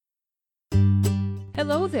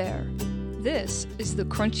Hello there. This is the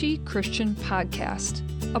Crunchy Christian Podcast,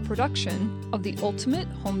 a production of the Ultimate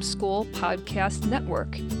Homeschool Podcast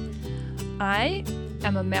Network. I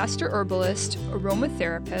am a master herbalist,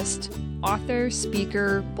 aromatherapist, author,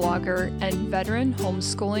 speaker, blogger, and veteran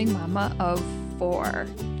homeschooling mama of 4.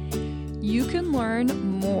 You can learn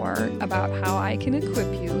more about how I can equip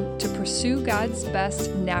you to pursue God's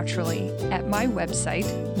best naturally at my website,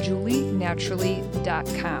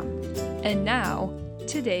 julienaturally.com. And now,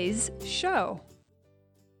 today's show.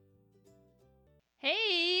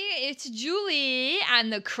 Hey, it's Julie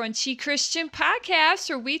on the Crunchy Christian Podcast,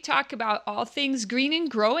 where we talk about all things green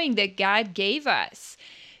and growing that God gave us.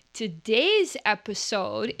 Today's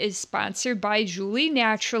episode is sponsored by Julie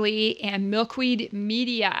Naturally and Milkweed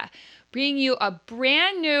Media, bringing you a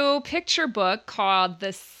brand new picture book called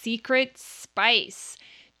The Secret Spice.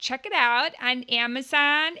 Check it out on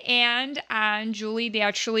Amazon and on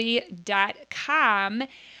julienaturally.com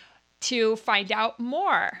to find out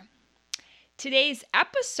more. Today's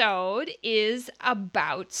episode is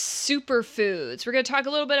about superfoods. We're going to talk a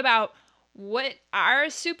little bit about what are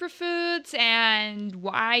superfoods and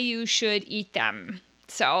why you should eat them.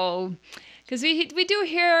 So, because we do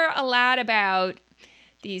hear a lot about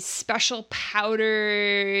these special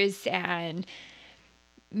powders and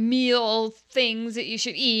meal things that you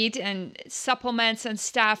should eat and supplements and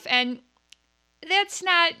stuff, and that's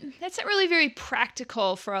not really very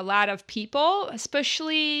practical for a lot of people,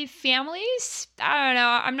 especially families. I don't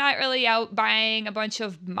know, I'm not really out buying a bunch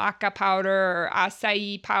of maca powder or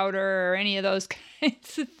acai powder or any of those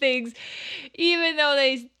kinds of things, even though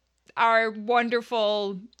they are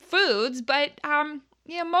wonderful foods. But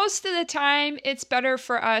most of the time it's better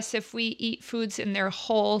for us if we eat foods in their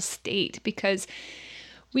whole state, because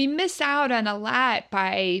we miss out on a lot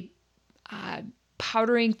by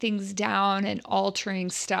powdering things down and altering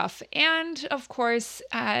stuff. And of course,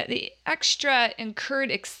 the extra incurred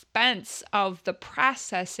expense of the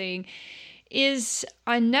processing is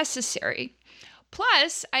unnecessary.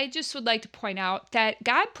 Plus, I just would like to point out that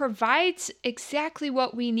God provides exactly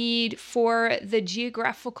what we need for the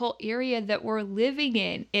geographical area that we're living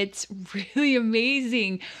in. It's really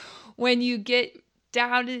amazing when you get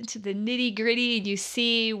down into the nitty gritty and you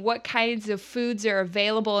see what kinds of foods are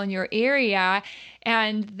available in your area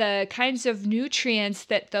and the kinds of nutrients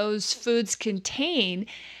that those foods contain.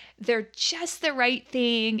 They're just the right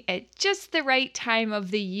thing at just the right time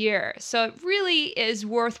of the year. So it really is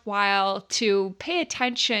worthwhile to pay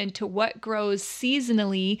attention to what grows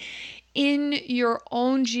seasonally in your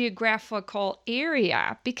own geographical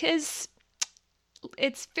area, because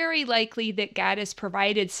it's very likely that God has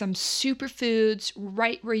provided some superfoods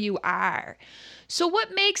right where you are. So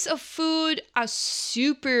what makes a food a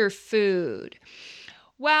superfood?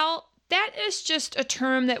 Well, that is just a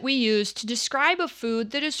term that we use to describe a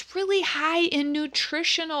food that is really high in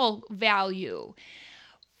nutritional value.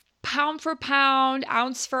 Pound for pound,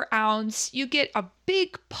 ounce for ounce, you get a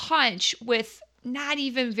big punch with not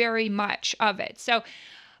even very much of it. So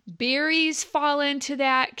berries fall into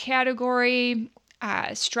that category.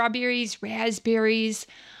 Strawberries, raspberries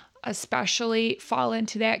especially fall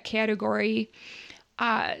into that category.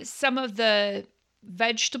 Some of the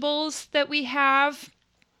vegetables that we have,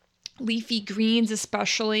 leafy greens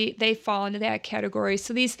especially, they fall into that category.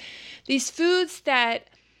 So these foods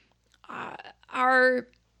that are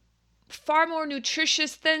far more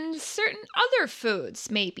nutritious than certain other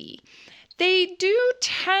foods maybe, they do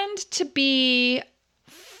tend to be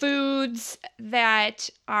foods that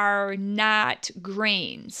are not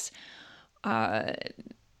grains. Not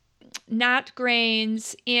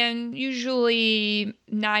grains, and usually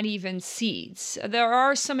not even seeds. There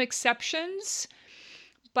are some exceptions,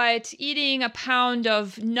 but eating a pound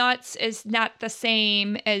of nuts is not the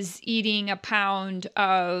same as eating a pound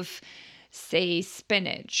of, say,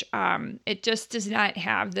 spinach. It just does not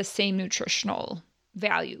have the same nutritional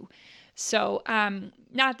value. So,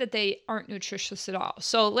 not that they aren't nutritious at all.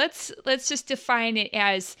 So let's just define it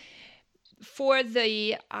as, for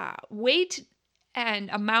the weight and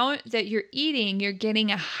amount that you're eating, you're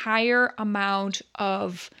getting a higher amount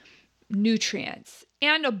of nutrients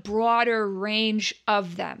and a broader range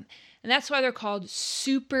of them. And that's why they're called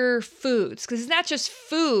superfoods, because it's not just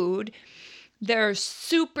food, they're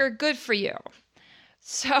super good for you.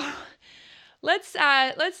 So let's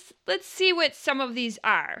see what some of these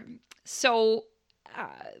are. So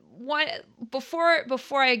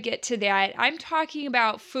before I get to that, I'm talking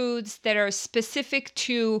about foods that are specific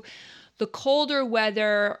to the colder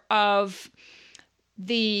weather of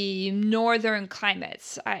the northern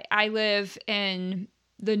climates. I live in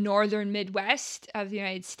the northern Midwest of the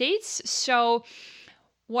United States, so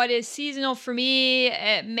what is seasonal for me,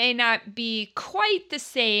 it may not be quite the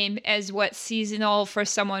same as what's seasonal for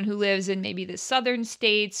someone who lives in maybe the southern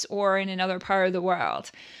states or in another part of the world.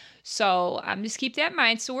 So just keep that in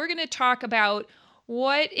mind. So we're going to talk about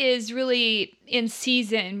what is really in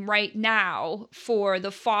season right now for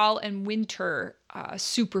the fall and winter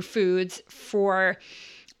superfoods for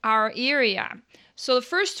our area. So the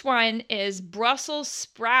first one is Brussels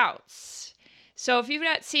sprouts. So if you've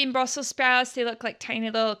not seen Brussels sprouts, they look like tiny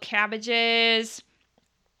little cabbages.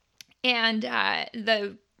 And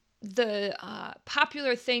the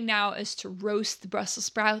popular thing now is to roast the Brussels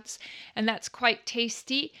sprouts, and that's quite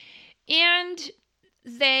tasty. And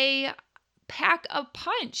they pack a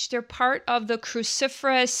punch. They're part of the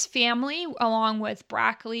cruciferous family, along with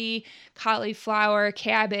broccoli, cauliflower,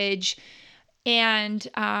 cabbage, and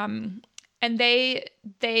they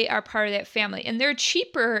are part of that family. And they're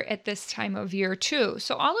cheaper at this time of year too.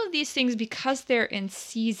 So all of these things, because they're in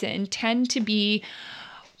season, tend to be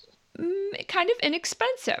kind of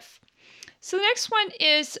inexpensive. So the next one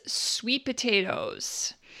is sweet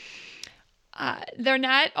potatoes. They're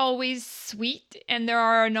not always sweet, and there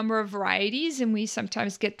are a number of varieties, and we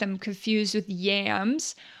sometimes get them confused with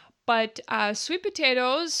yams. But sweet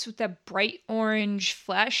potatoes with the bright orange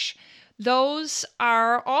flesh, those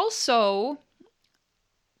are also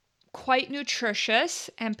quite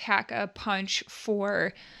nutritious and pack a punch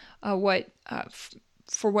for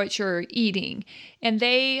what you're eating. And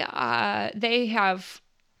they have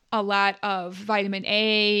a lot of vitamin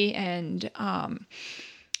A and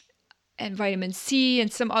vitamin C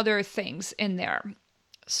and some other things in there.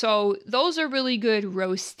 So those are really good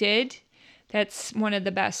roasted. That's one of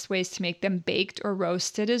the best ways to make them, baked or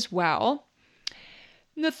roasted as well.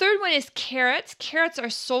 And the third one is carrots. Carrots are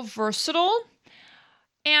so versatile,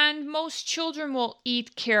 and most children will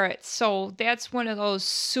eat carrots. So that's one of those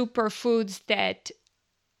superfoods that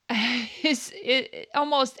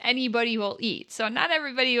almost anybody will eat. So not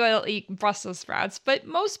everybody will eat Brussels sprouts, but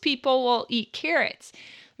most people will eat carrots.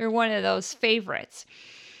 They're one of those favorites.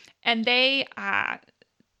 And they are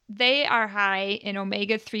high in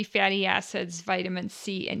omega-3 fatty acids, vitamin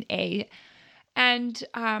C and A, and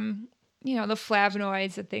the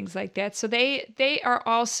flavonoids and things like that. So they are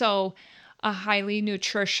also a highly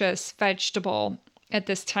nutritious vegetable at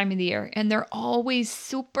this time of the year, and they're always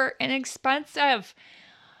super inexpensive.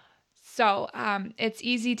 So it's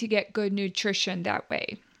easy to get good nutrition that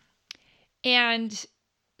way. And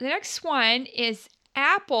the next one is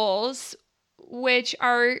apples, which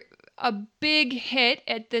are a big hit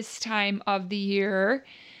at this time of the year.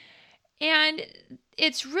 And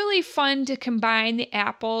it's really fun to combine the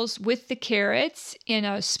apples with the carrots in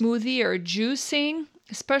a smoothie or juicing,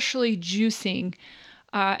 especially juicing.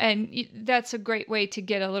 And that's a great way to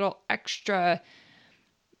get a little extra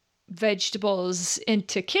vegetables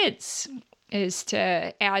into kids, is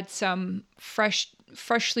to add some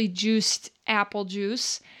freshly juiced apple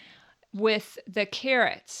juice with the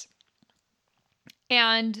carrots.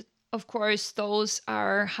 And of course, those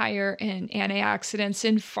are higher in antioxidants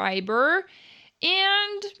and fiber,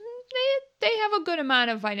 and they have a good amount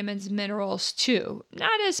of vitamins and minerals too.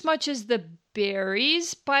 Not as much as the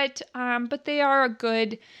berries, but they are a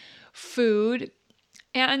good food,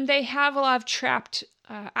 and they have a lot of trapped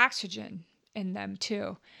oxygen in them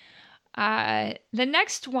too. The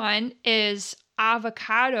next one is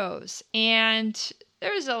avocados, and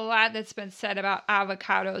there's a lot that's been said about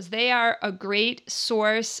avocados. They are a great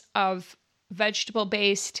source of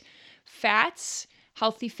vegetable-based fats,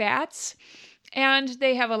 healthy fats, and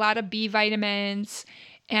they have a lot of B vitamins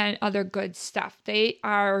and other good stuff. They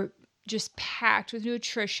are just packed with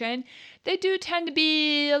nutrition. They do tend to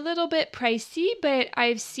be a little bit pricey, but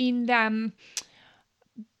I've seen them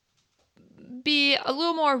be a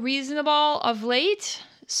little more reasonable of late.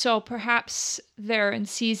 So perhaps they're in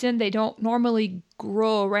season. They don't normally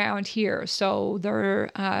grow around here, so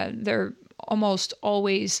they're almost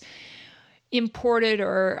always imported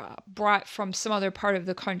or brought from some other part of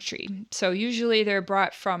the country. So usually they're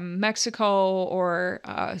brought from Mexico or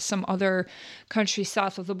some other country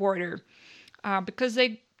south of the border because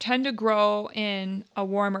they tend to grow in a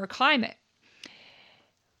warmer climate.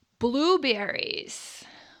 Blueberries.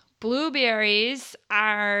 Blueberries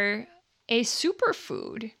are a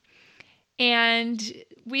superfood, and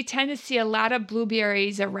we tend to see a lot of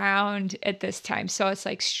blueberries around at this time. So it's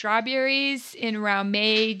like strawberries in around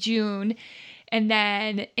May, June, and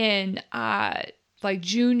then in like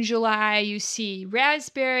June, July, you see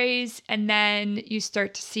raspberries, and then you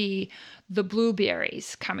start to see the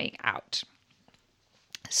blueberries coming out.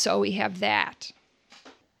 So we have that.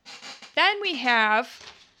 Then we have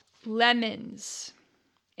lemons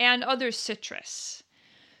and other citrus.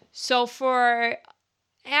 So for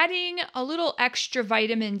adding a little extra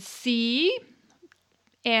vitamin C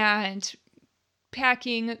and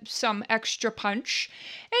packing some extra punch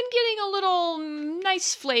and getting a little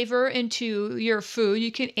nice flavor into your food,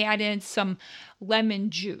 you can add in some lemon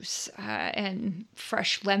juice and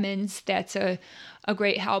fresh lemons. That's a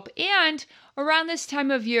great help. And around this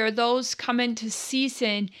time of year, those come into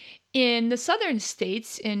season in the southern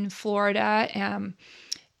states, in Florida,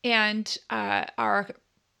 and are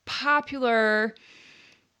popular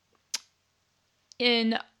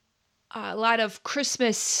in a lot of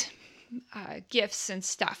Christmas gifts and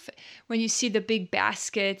stuff. When you see the big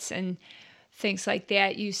baskets and things like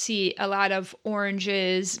that, you see a lot of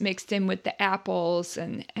oranges mixed in with the apples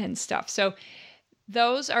and stuff. So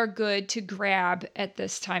those are good to grab at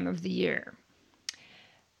this time of the year.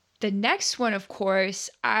 The next one, of course,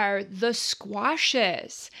 are the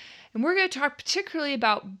squashes. And we're going to talk particularly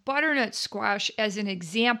about butternut squash as an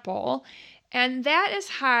example. And that is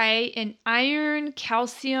high in iron,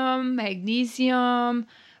 calcium, magnesium,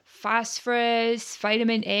 phosphorus,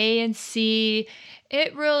 vitamin A and C.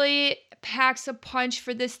 It really packs a punch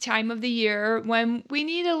for this time of the year when we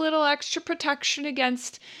need a little extra protection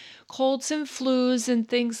against colds and flus and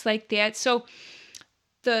things like that. So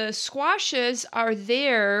the squashes are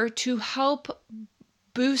there to help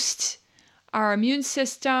boost our immune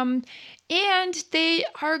system, and they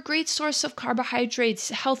are a great source of carbohydrates,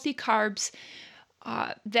 healthy carbs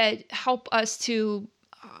that help us to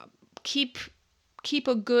keep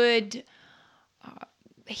a good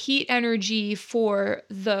heat energy for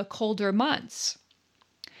the colder months.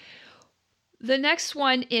 The next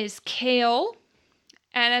one is kale.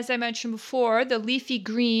 And as I mentioned before, the leafy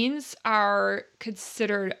greens are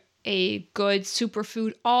considered a good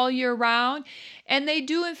superfood all year round. And they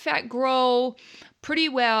do, in fact, grow pretty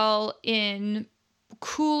well in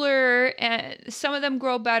cooler, and some of them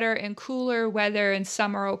grow better in cooler weather and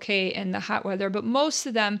some are okay in the hot weather. But most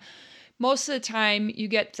of the time, you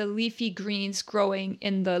get the leafy greens growing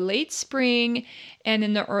in the late spring and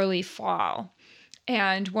in the early fall.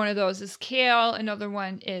 And one of those is kale. Another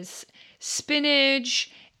one is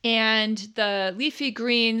spinach. And the leafy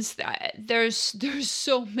greens, there's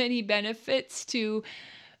so many benefits to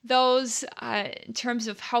those in terms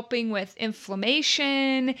of helping with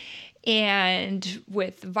inflammation and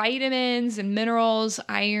with vitamins and minerals,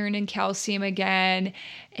 iron and calcium again,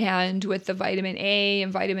 and with the vitamin A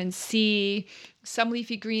and vitamin C. Some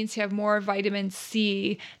leafy greens have more vitamin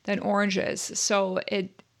C than oranges. So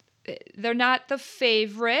they're not the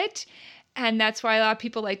favorite. And that's why a lot of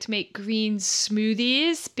people like to make green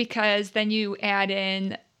smoothies, because then you add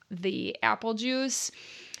in the apple juice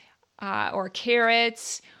or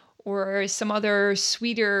carrots or some other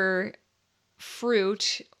sweeter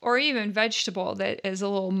fruit or even vegetable that is a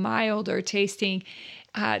little milder tasting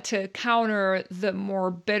to counter the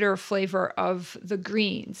more bitter flavor of the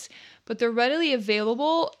greens. But they're readily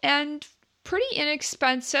available and pretty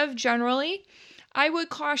inexpensive generally. I would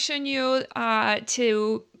caution you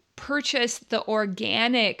to purchase the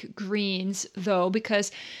organic greens, though,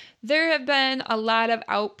 because there have been a lot of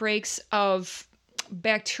outbreaks of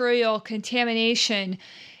bacterial contamination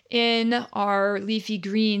in our leafy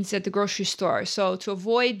greens at the grocery store. So to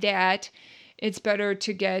avoid that, it's better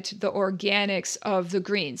to get the organics of the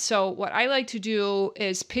greens. So what I like to do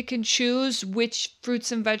is pick and choose which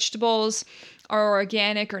fruits and vegetables are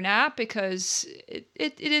organic or not, because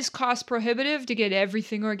it is cost prohibitive to get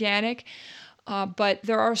everything organic. But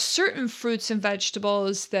there are certain fruits and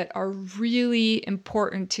vegetables that are really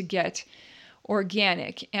important to get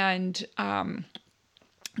organic. And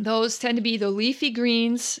those tend to be the leafy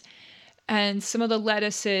greens and some of the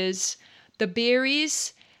lettuces, the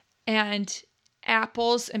berries, and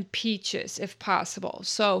apples and peaches, if possible.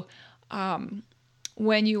 So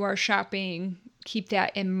when you are shopping, keep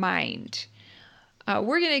that in mind.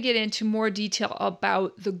 We're going to get into more detail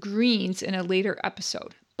about the greens in a later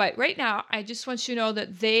episode. But right now, I just want you to know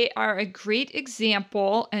that they are a great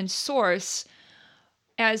example and source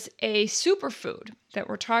as a superfood that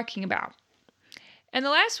we're talking about. And the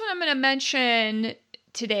last one I'm going to mention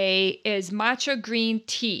today is matcha green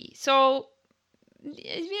tea. So,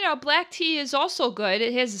 black tea is also good.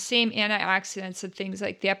 It has the same antioxidants and things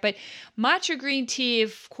like that. But matcha green tea,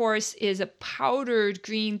 of course, is a powdered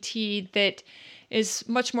green tea that is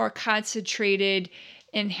much more concentrated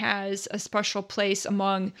and has a special place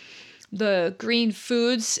among the green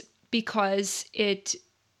foods because it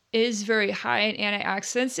is very high in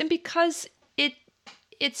antioxidants and because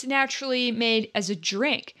it's naturally made as a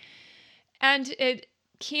drink. And it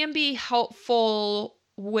can be helpful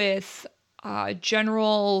with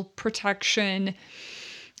general protection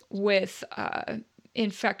with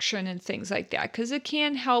infection and things like that, because it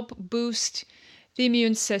can help boost the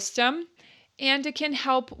immune system and it can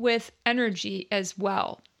help with energy as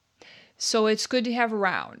well. So it's good to have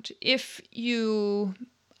around if you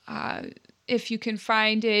can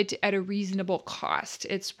find it at a reasonable cost.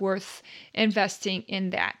 It's worth investing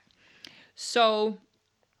in that. So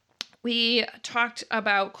we talked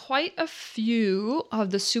about quite a few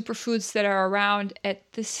of the superfoods that are around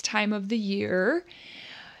at this time of the year.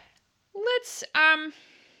 Let's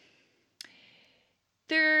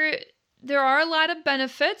there are a lot of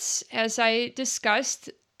benefits, as I discussed.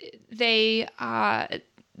 They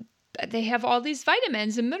have all these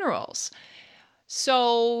vitamins and minerals.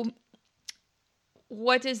 So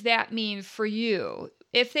what does that mean for you?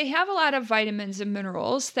 If they have a lot of vitamins and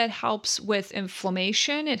minerals, that helps with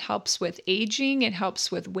inflammation, it helps with aging, it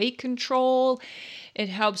helps with weight control, it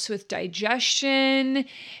helps with digestion,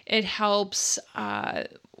 it helps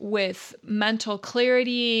with mental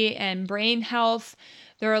clarity and brain health.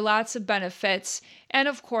 There are lots of benefits. And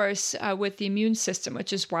of course, with the immune system,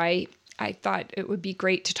 which is why I thought it would be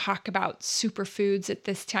great to talk about superfoods at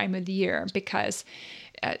this time of the year, because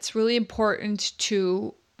it's really important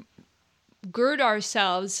to gird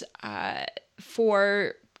ourselves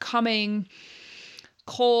for coming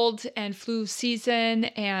cold and flu season,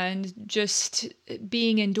 and just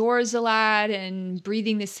being indoors a lot and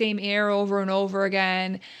breathing the same air over and over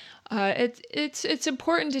again. It's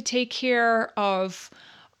important to take care of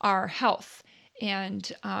our health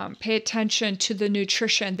and pay attention to the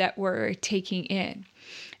nutrition that we're taking in.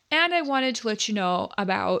 And I wanted to let you know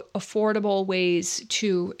about affordable ways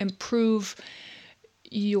to improve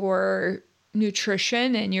your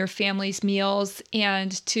nutrition and your family's meals,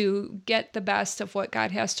 and to get the best of what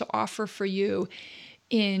God has to offer for you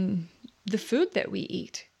in the food that we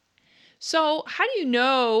eat. So, how do you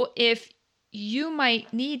know if you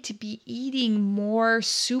might need to be eating more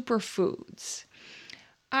superfoods?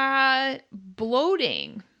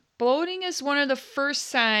 Bloating. Bloating is one of the first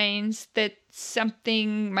signs that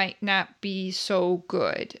something might not be so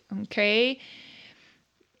good, okay?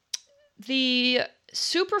 The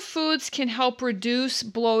superfoods can help reduce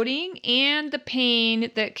bloating and the pain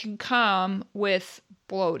that can come with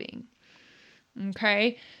bloating.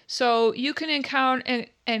 Okay, so you can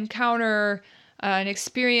encounter and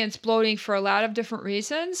experience bloating for a lot of different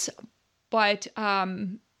reasons, but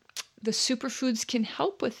the superfoods can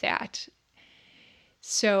help with that.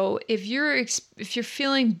 So if you're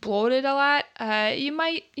feeling bloated a lot, you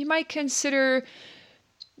might consider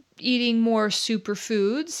eating more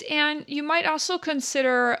superfoods, and you might also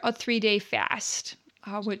consider a 3-day fast,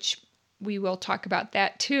 which we will talk about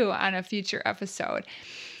that too on a future episode.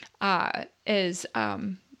 Is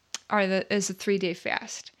a 3-day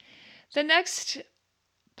fast. The next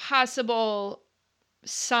possible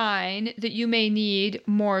sign that you may need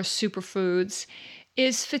more superfoods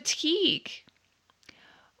is fatigue.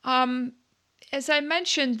 As I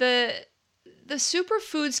mentioned, the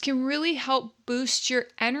superfoods can really help boost your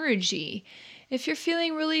energy. If you're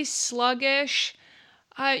feeling really sluggish,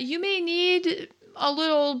 you may need a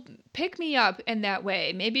little pick-me-up in that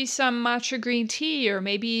way. Maybe some matcha green tea, or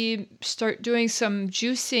maybe start doing some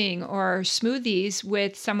juicing or smoothies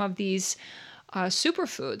with some of these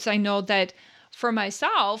superfoods. I know that for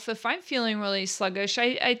myself, if I'm feeling really sluggish,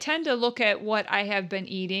 I tend to look at what I have been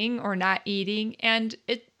eating or not eating, and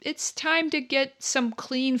it's time to get some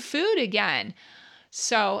clean food again.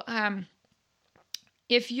 So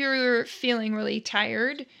if you're feeling really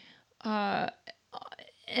tired,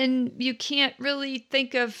 and you can't really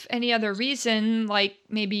think of any other reason, like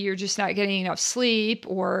maybe you're just not getting enough sleep,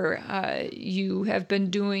 or you have been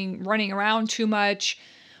running around too much,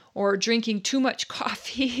 or drinking too much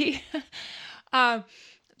coffee,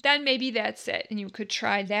 then maybe that's it, and you could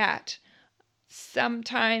try that.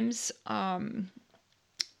 Sometimes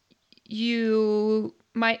you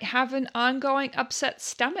might have an ongoing upset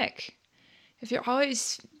stomach. If you're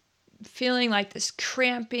always feeling like this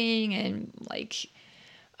cramping and like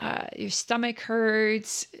your stomach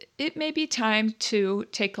hurts, it may be time to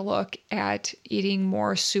take a look at eating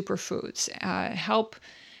more superfoods.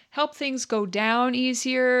 Help things go down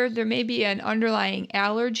easier. There may be an underlying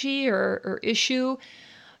allergy or issue.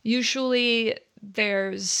 Usually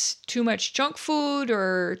there's too much junk food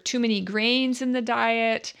or too many grains in the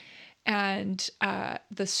diet, and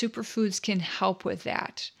the superfoods can help with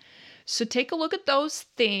that. So take a look at those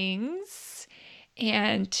things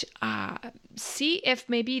and see if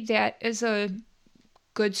maybe that is a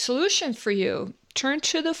good solution for you. Turn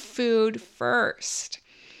to the food first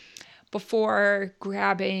before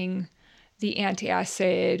grabbing the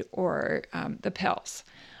antacid or the pills.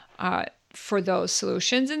 for those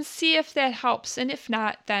solutions and see if that helps. And if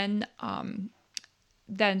not, then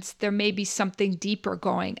there may be something deeper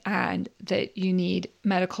going on that you need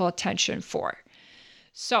medical attention for.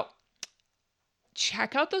 So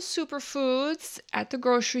check out those superfoods at the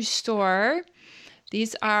grocery store.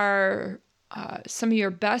 These are some of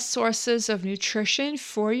your best sources of nutrition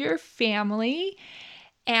for your family.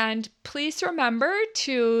 And please remember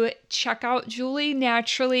to check out Julie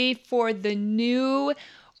Naturally for the new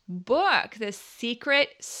book, The Secret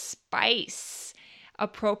Spice,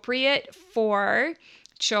 appropriate for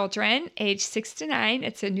children age 6 to 9.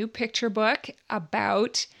 It's a new picture book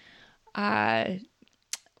about,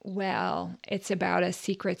 it's about a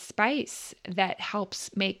secret spice that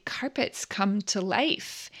helps make carpets come to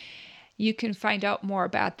life. You can find out more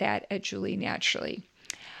about that at Julie Naturally.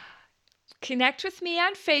 Connect with me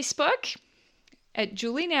on Facebook at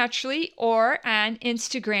Julie Naturally or on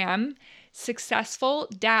Instagram,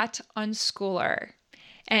 successful.unschooler.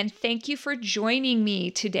 And thank you for joining me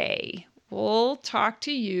today. We'll talk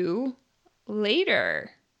to you later.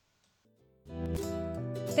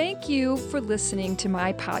 Thank you for listening to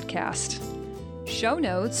my podcast. Show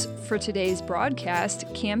notes for today's broadcast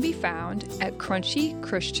can be found at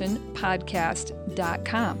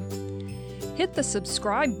crunchychristianpodcast.com. Hit the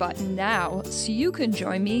subscribe button now so you can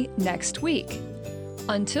join me next week.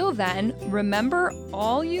 Until then, remember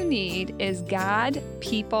all you need is God,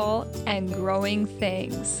 people, and growing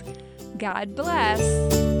things. God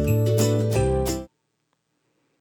bless.